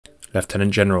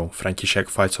Lieutenant General František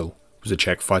Fajtl was a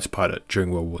Czech fighter pilot during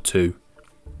World War II.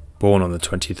 Born on the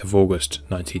 20th of August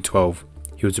 1912,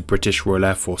 he was a British Royal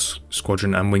Air Force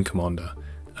squadron and wing commander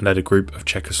and led a group of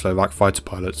Czechoslovak fighter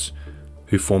pilots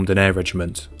who formed an air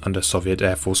regiment under Soviet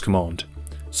Air Force command,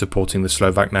 supporting the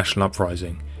Slovak National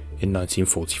Uprising in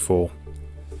 1944.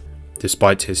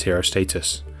 Despite his hero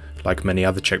status, like many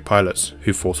other Czech pilots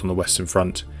who fought on the Western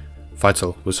Front,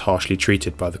 Fajtl was harshly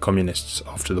treated by the communists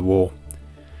after the war.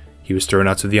 He was thrown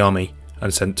out of the army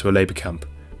and sent to a labour camp,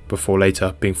 before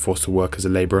later being forced to work as a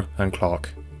labourer and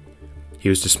clerk. He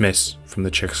was dismissed from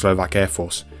the Czechoslovak Air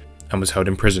Force and was held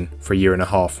in prison for a year and a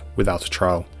half without a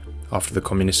trial after the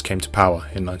communists came to power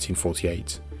in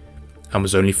 1948, and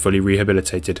was only fully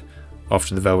rehabilitated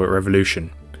after the Velvet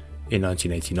Revolution in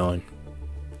 1989.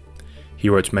 He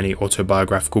wrote many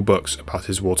autobiographical books about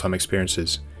his wartime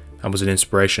experiences and was an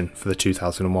inspiration for the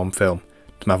 2001 film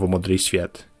Tmavomodrý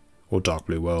svět, or Dark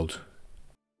Blue World.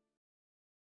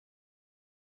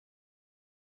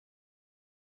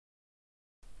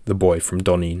 The Boy from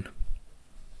Donin.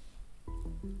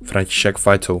 František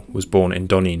Fajtl was born in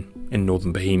Donin in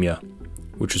northern Bohemia,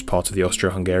 which was part of the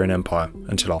Austro-Hungarian Empire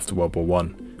until after World War I,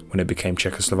 when it became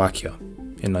Czechoslovakia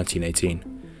in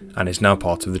 1918, and is now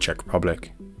part of the Czech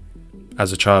Republic.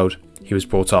 As a child, he was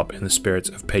brought up in the spirit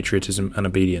of patriotism and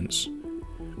obedience.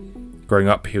 Growing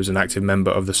up, he was an active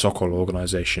member of the Sokol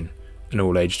organisation, an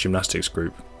all-age gymnastics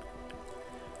group.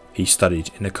 He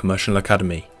studied in a commercial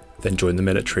academy, then joined the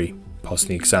military, passing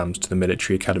the exams to the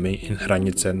military academy in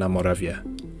Hranice na Moravě.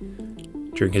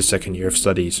 During his second year of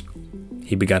studies,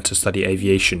 he began to study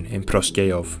aviation in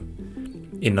Prostějov.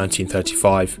 In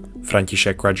 1935,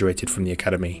 František graduated from the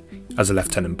academy as a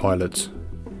lieutenant pilot.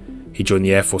 He joined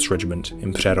the Air Force regiment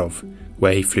in Přerov,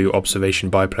 where he flew observation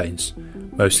biplanes,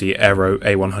 mostly Aero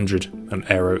A100 and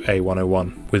Aero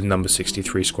A101 with No.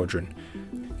 63 Squadron,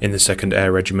 in the 2nd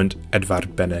Air Regiment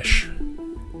Edvard Beneš,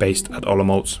 based at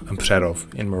Olomouc and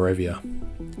Přerov in Moravia.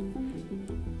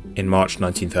 In March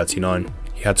 1939,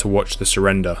 he had to watch the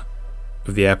surrender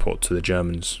of the airport to the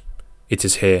Germans. It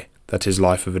is here that his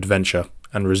life of adventure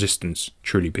and resistance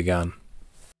truly began.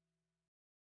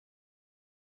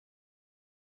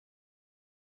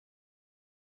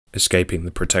 Escaping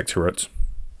the Protectorate.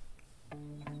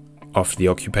 After the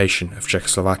occupation of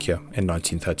Czechoslovakia in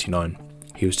 1939,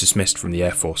 he was dismissed from the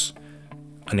Air Force,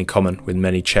 and in common with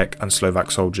many Czech and Slovak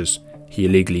soldiers, he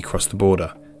illegally crossed the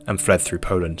border and fled through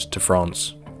Poland to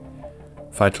France.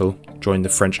 Fajtl joined the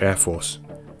French Air Force,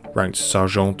 ranked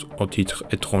Sergeant au titre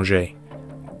étranger,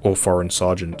 or Foreign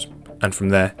Sergeant, and from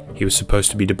there he was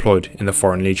supposed to be deployed in the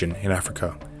Foreign Legion in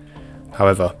Africa.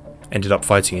 However, ended up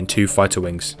fighting in 2 fighter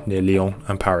wings near Lyon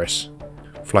and Paris,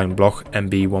 flying Bloch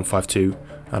MB-152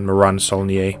 and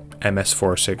Morane-Saulnier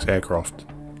MS-406 aircraft.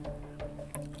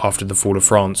 After the fall of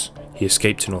France, he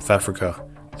escaped to North Africa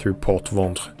through Port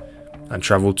Ventre and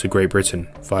travelled to Great Britain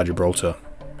via Gibraltar,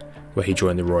 where he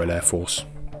joined the Royal Air Force.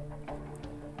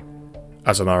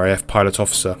 As an RAF pilot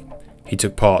officer, he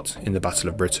took part in the Battle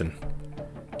of Britain.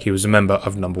 He was a member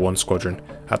of No. 1 Squadron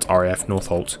at RAF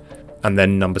Northolt and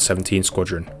then No. 17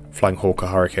 Squadron, flying Hawker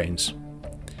Hurricanes.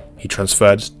 He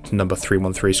transferred to No.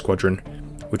 313 Squadron,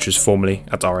 which was formerly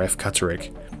at RAF Catterick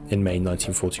in May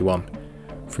 1941,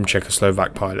 from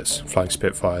Czechoslovak pilots flying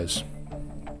Spitfires.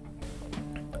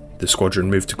 The squadron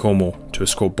moved to Cornwall to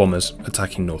escort bombers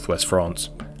attacking northwest France,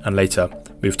 and later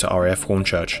moved to RAF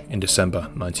Hornchurch in December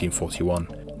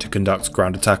 1941 to conduct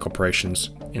ground attack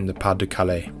operations in the Pas de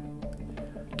Calais.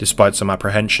 Despite some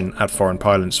apprehension at foreign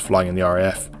pilots flying in the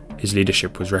RAF, his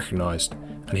leadership was recognised,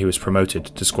 and he was promoted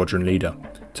to squadron leader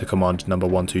to command No.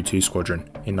 122 Squadron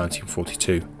in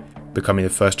 1942, becoming the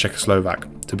first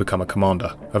Czechoslovak to become a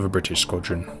commander of a British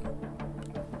squadron.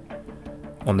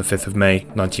 On the 5th of May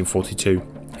 1942,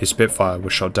 his Spitfire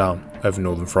was shot down over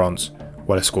northern France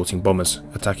while escorting bombers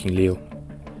attacking Lille,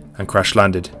 and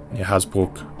crash-landed near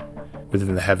Hasbrouck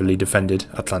within the heavily defended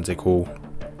Atlantic Wall.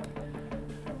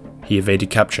 He evaded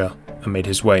capture and made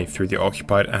his way through the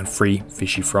occupied and free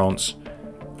Vichy France,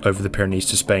 over the Pyrenees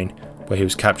to Spain, where he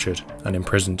was captured and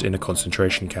imprisoned in a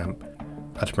concentration camp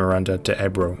at Miranda de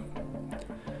Ebro.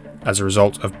 As a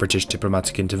result of British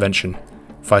diplomatic intervention,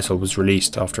 Fajtl was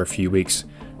released after a few weeks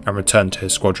and returned to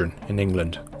his squadron in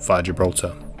England via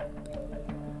Gibraltar.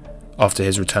 After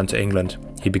his return to England,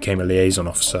 he became a liaison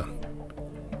officer.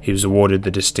 He was awarded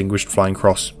the Distinguished Flying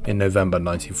Cross in November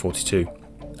 1942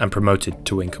 and promoted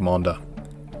to wing commander.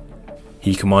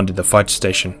 He commanded the fighter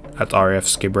station at RAF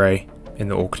Skibray in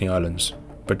the Orkney Islands,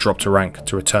 but dropped a rank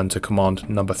to return to command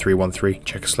No. 313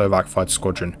 Czechoslovak Fighter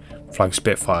Squadron, flying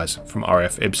Spitfires from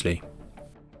RAF Ibsley.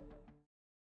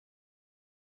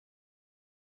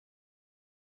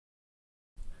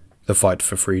 The fight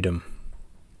for freedom.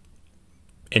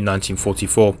 In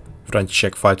 1944,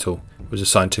 František Fajtl was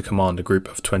assigned to command a group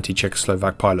of 20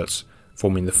 Czechoslovak pilots,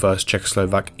 forming the 1st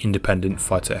Czechoslovak Independent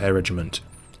Fighter Air Regiment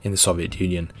in the Soviet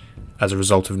Union, as a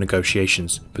result of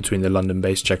negotiations between the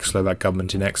London-based Czechoslovak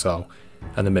government in exile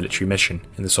and the military mission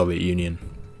in the Soviet Union.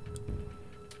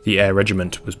 The Air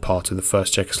Regiment was part of the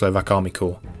 1st Czechoslovak Army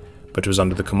Corps, but was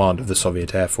under the command of the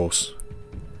Soviet Air Force.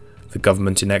 The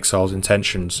government in exile's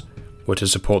intentions were to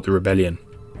support the rebellion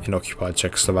in occupied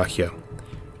Czechoslovakia,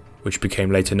 which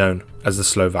became later known as the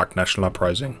Slovak National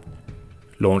Uprising,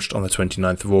 launched on the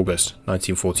 29th of August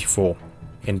 1944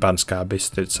 in Banská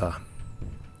Bystrica.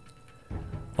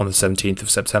 On the 17th of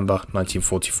September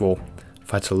 1944,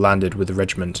 Fajtl landed with the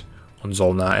regiment on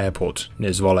Zolná Airport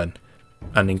near Zvolen,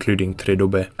 and including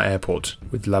Třidoby Airport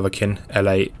with Lavakin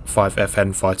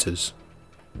La-5FN fighters.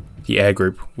 The air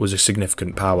group was a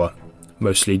significant power,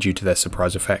 mostly due to their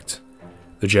surprise effect.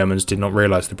 The Germans did not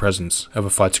realise the presence of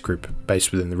a fighter group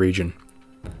based within the region.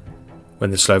 When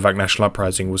the Slovak National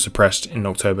Uprising was suppressed in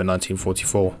October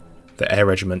 1944, the Air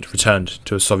Regiment returned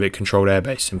to a Soviet-controlled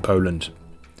airbase in Poland.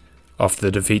 After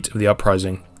the defeat of the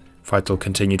uprising, Fajtl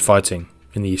continued fighting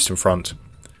in the Eastern Front,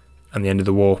 and the end of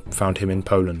the war found him in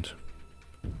Poland.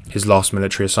 His last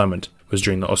military assignment was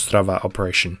during the Ostrava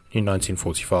operation in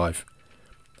 1945.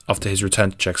 After his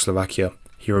return to Czechoslovakia,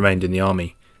 he remained in the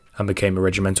army and became a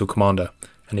regimental commander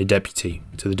and a deputy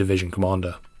to the division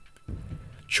commander.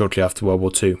 Shortly after World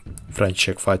War II,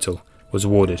 František Fajtl was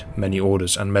awarded many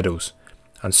orders and medals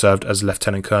and served as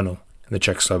lieutenant colonel in the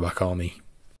Czechoslovak army.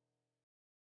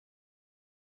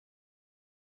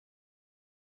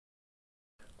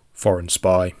 Foreign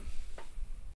spy.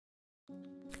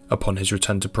 Upon his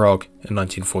return to Prague in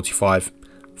 1945,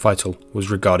 Fajtl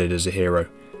was regarded as a hero,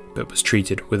 but was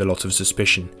treated with a lot of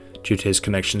suspicion due to his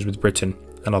connections with Britain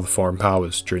and other foreign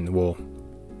powers during the war.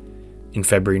 In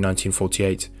February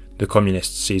 1948, the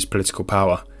Communists seized political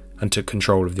power and took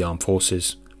control of the armed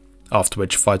forces, after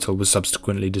which Fajtl was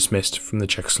subsequently dismissed from the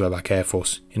Czechoslovak Air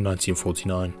Force in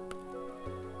 1949.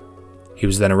 He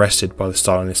was then arrested by the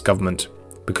Stalinist government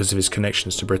because of his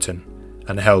connections to Britain,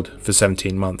 and held for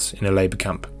 17 months in a labour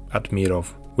camp at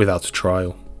Mirov without a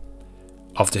trial.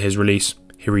 After his release,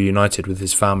 he reunited with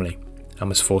his family and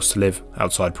was forced to live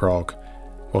outside Prague,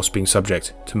 whilst being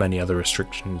subject to many other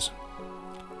restrictions.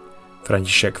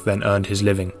 František then earned his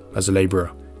living as a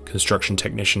labourer, construction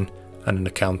technician and an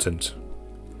accountant.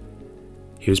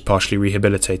 He was partially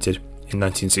rehabilitated in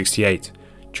 1968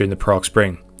 during the Prague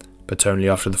Spring, but only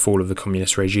after the fall of the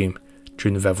communist regime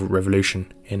during the Velvet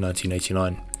Revolution in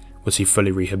 1989 was he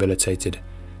fully rehabilitated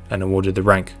and awarded the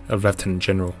rank of Lieutenant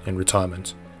General in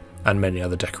retirement, and many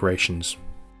other decorations.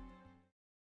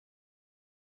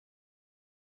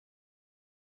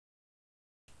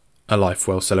 A life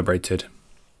well celebrated.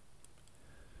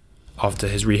 After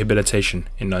his rehabilitation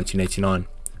in 1989,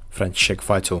 František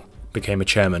Fajtl became a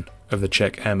chairman of the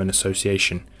Czech Airmen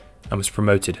Association and was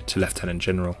promoted to Lieutenant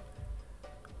General,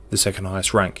 the second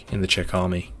highest rank in the Czech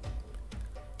Army.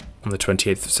 On the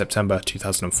 28th of September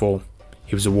 2004,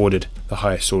 he was awarded the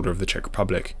highest order of the Czech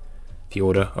Republic, the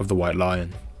Order of the White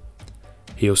Lion.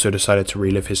 He also decided to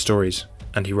relive his stories,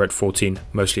 and he wrote 14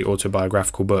 mostly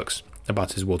autobiographical books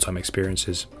about his wartime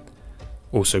experiences,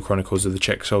 also chronicles of the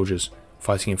Czech soldiers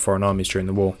fighting in foreign armies during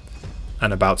the war,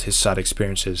 and about his sad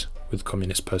experiences with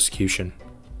communist persecution.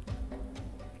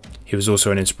 He was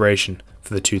also an inspiration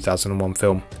for the 2001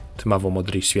 film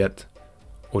Tmavomodrý svět,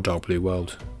 or Dark Blue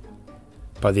World.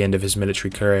 By the end of his military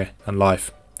career and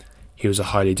life, he was a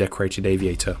highly decorated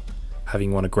aviator,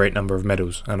 having won a great number of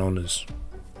medals and honours.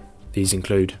 These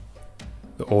include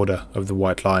the Order of the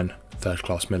White Lion, 3rd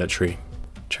Class Military,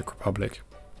 Czech Republic,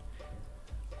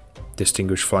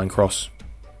 Distinguished Flying Cross,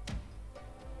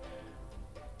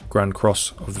 Grand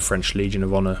Cross of the French Legion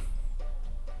of Honour,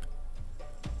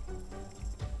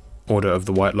 Order of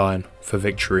the White Lion for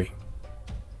Victory,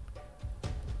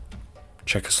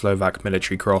 Czechoslovak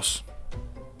Military Cross,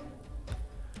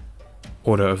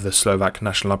 Order of the Slovak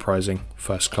National Uprising,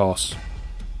 1st Class,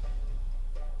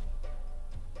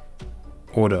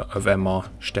 Order of M.R.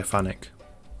 Štěpánek.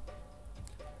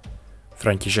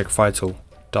 František Fajtl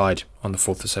died on the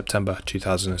 4th of September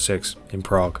 2006 in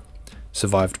Prague,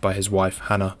 survived by his wife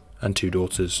Hannah and 2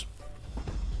 daughters.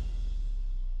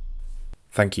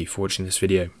 Thank you for watching this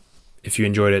video. If you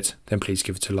enjoyed it, then please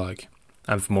give it a like.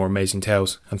 And for more amazing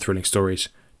tales and thrilling stories,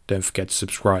 don't forget to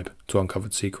subscribe to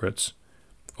Uncovered Secrets.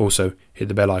 Also, hit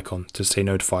the bell icon to stay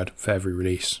notified for every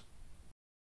release.